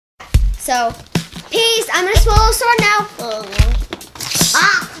So, peace. I'm gonna swallow a sword now.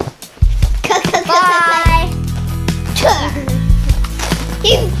 Bye.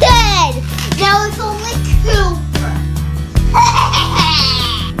 He's dead. Now it's only Cooper.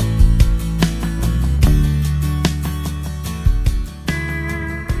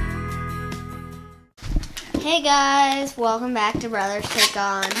 Hey guys, welcome back to Brothers Take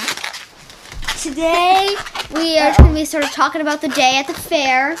On. Today we are going to be sort of talking about the day at the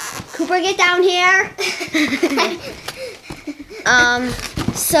fair. Cooper, get down here.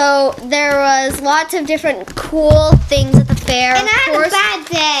 So there was lots of different cool things at the fair. And I had a bad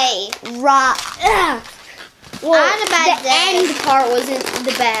day. Well, I had a bad day. The end part wasn't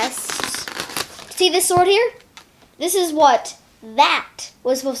the best. See this sword here? This is what that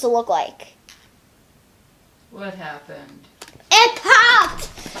was supposed to look like. What happened? It popped.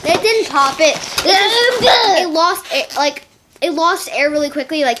 It didn't pop. It lost air really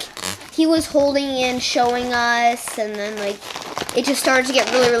quickly. Like he was holding and showing us, and then like it just started to get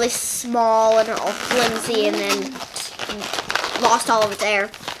really, really small and all flimsy, and then lost all of its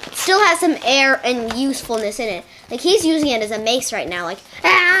air. Still has some air and usefulness in it. Like he's using it as a mace right now. Like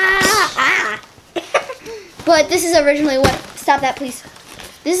But this is originally what. Stop that, please.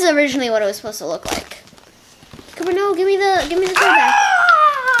 This is originally what it was supposed to look like. Cooper, no, give me the sword back.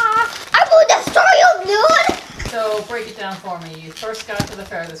 I will destroy you, dude. So break it down for me. You first got to the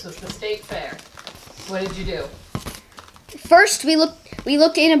fair. This was the state fair. What did you do? First, we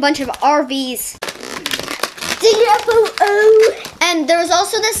looked in a bunch of RVs. And there was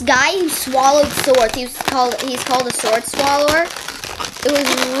also this guy who swallowed swords. He's called a sword swallower. It was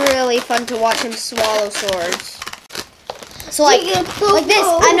really fun to watch him swallow swords. So like this,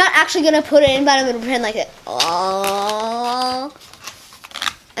 I'm not actually gonna put it in, but I'm gonna pretend like it. Oh,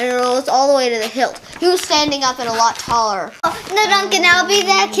 and it rolls all the way to the hilt. He was standing up and a lot taller. No, Duncan, I'll be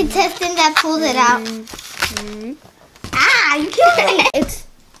the contestant that pulls it out. Ah, you killed me. It's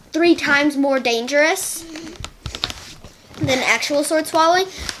 3 times more dangerous than actual sword swallowing.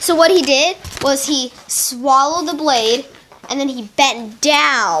 So what he did was he swallowed the blade, and then he bent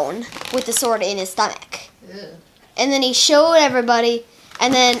down with the sword in his stomach. Ew. And then he showed everybody,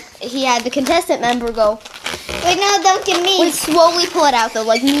 and then he had the contestant member go. Wait, no, Duncan, me. Would slowly pull it out though,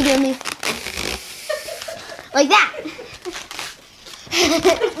 like mediumly, like that.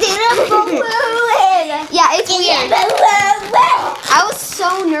 Yeah, it's weird. I was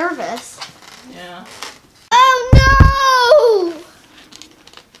so nervous. Yeah. Oh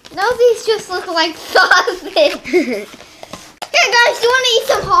no! Now these just look like sausage. Hey guys, do you want to eat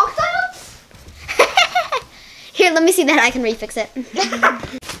some hot dogs? Here, let me see that. I can refix it.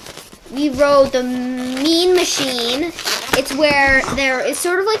 We rode the Mean Machine. It's where it's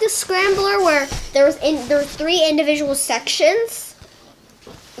sort of like a scrambler where there were 3 individual sections.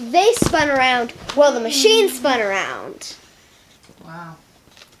 They spun around. Well, the machine spun around. Wow.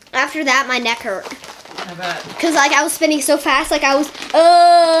 After that, my neck hurt. I bet. Because like I was spinning so fast, like I was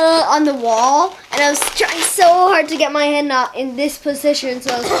on the wall, and I was trying so hard to get my head not in this position,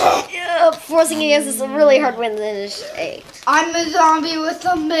 so I was forcing against this really hard wind, and it just ached. I'm a zombie with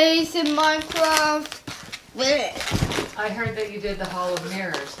a mace in Minecraft. I heard that you did the Hall of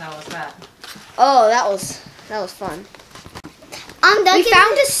Mirrors. How was that? Oh, that was fun. We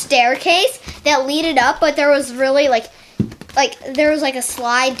found a staircase that leaded up, but there was really like there was like a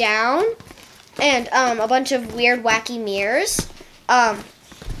slide down. And a bunch of weird, wacky mirrors. I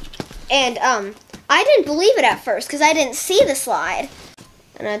didn't believe it at first because I didn't see the slide,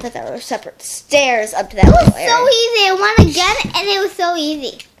 and I thought that were separate stairs up to that. It was so easy. I won again, and it was so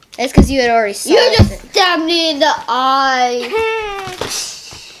easy. It's because you had already saw You just stabbed me in the eye.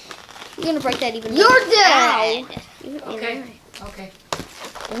 You're gonna break that even. You're dead. Okay. Okay.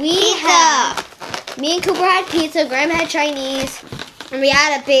 Me and Cooper had pizza. Graham had Chinese. And we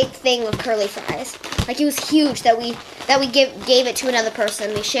had a big thing of curly fries. Like it was huge that we gave it to another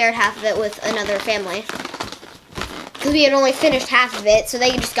person. We shared half of it with another family. Because we had only finished half of it, so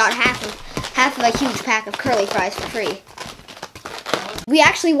they just got half of a huge pack of curly fries for free. We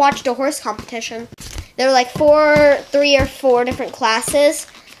actually watched a horse competition. There were like 3 or 4 different classes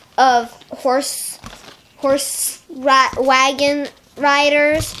of wagon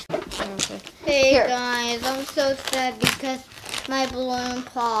riders. Hey guys, I'm so sad because my balloon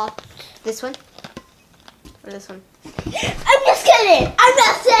popped. This one? Or this one? I'm just kidding! I'm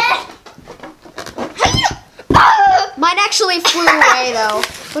not sad! Mine actually flew away though.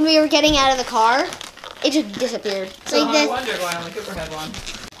 When we were getting out of the car, it just disappeared. So Like I this. wondered why only Cooper had one.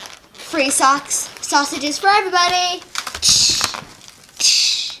 Free sausages for everybody.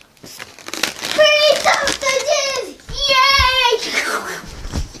 Free sausages! Yay!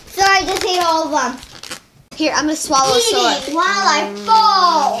 Sorry just ate all of them. Here, I'm gonna swallow a Eat sword. it while I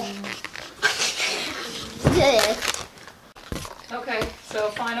fall. Okay, so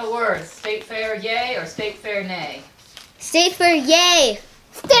final words. State fair, yay, or state fair, nay? State fair, yay!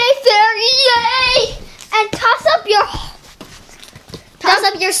 Stay fair, yay! And toss up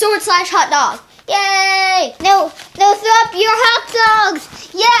your sword / hot dog. yay! No, throw up your hot dogs,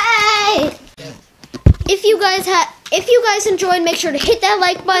 yay! If you guys enjoyed, make sure to hit that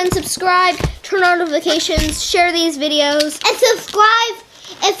like button, subscribe, turn on notifications, share these videos. And subscribe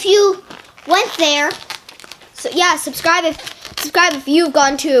if you went there. So yeah, subscribe if you've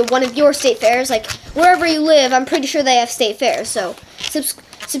gone to one of your state fairs, like wherever you live. I'm pretty sure they have state fairs. So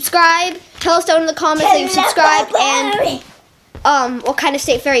subscribe. Tell us down in the comments that you subscribed and what kind of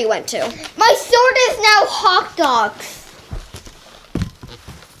state fair you went to. My sword is now hot dogs.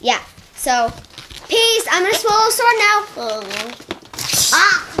 Yeah. So peace. I'm gonna swallow a sword now.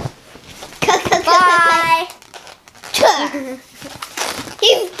 Bye.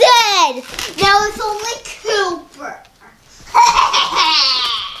 He's dead. Now it's only Cooper.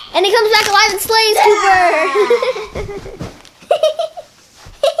 And he comes back alive and slays Cooper.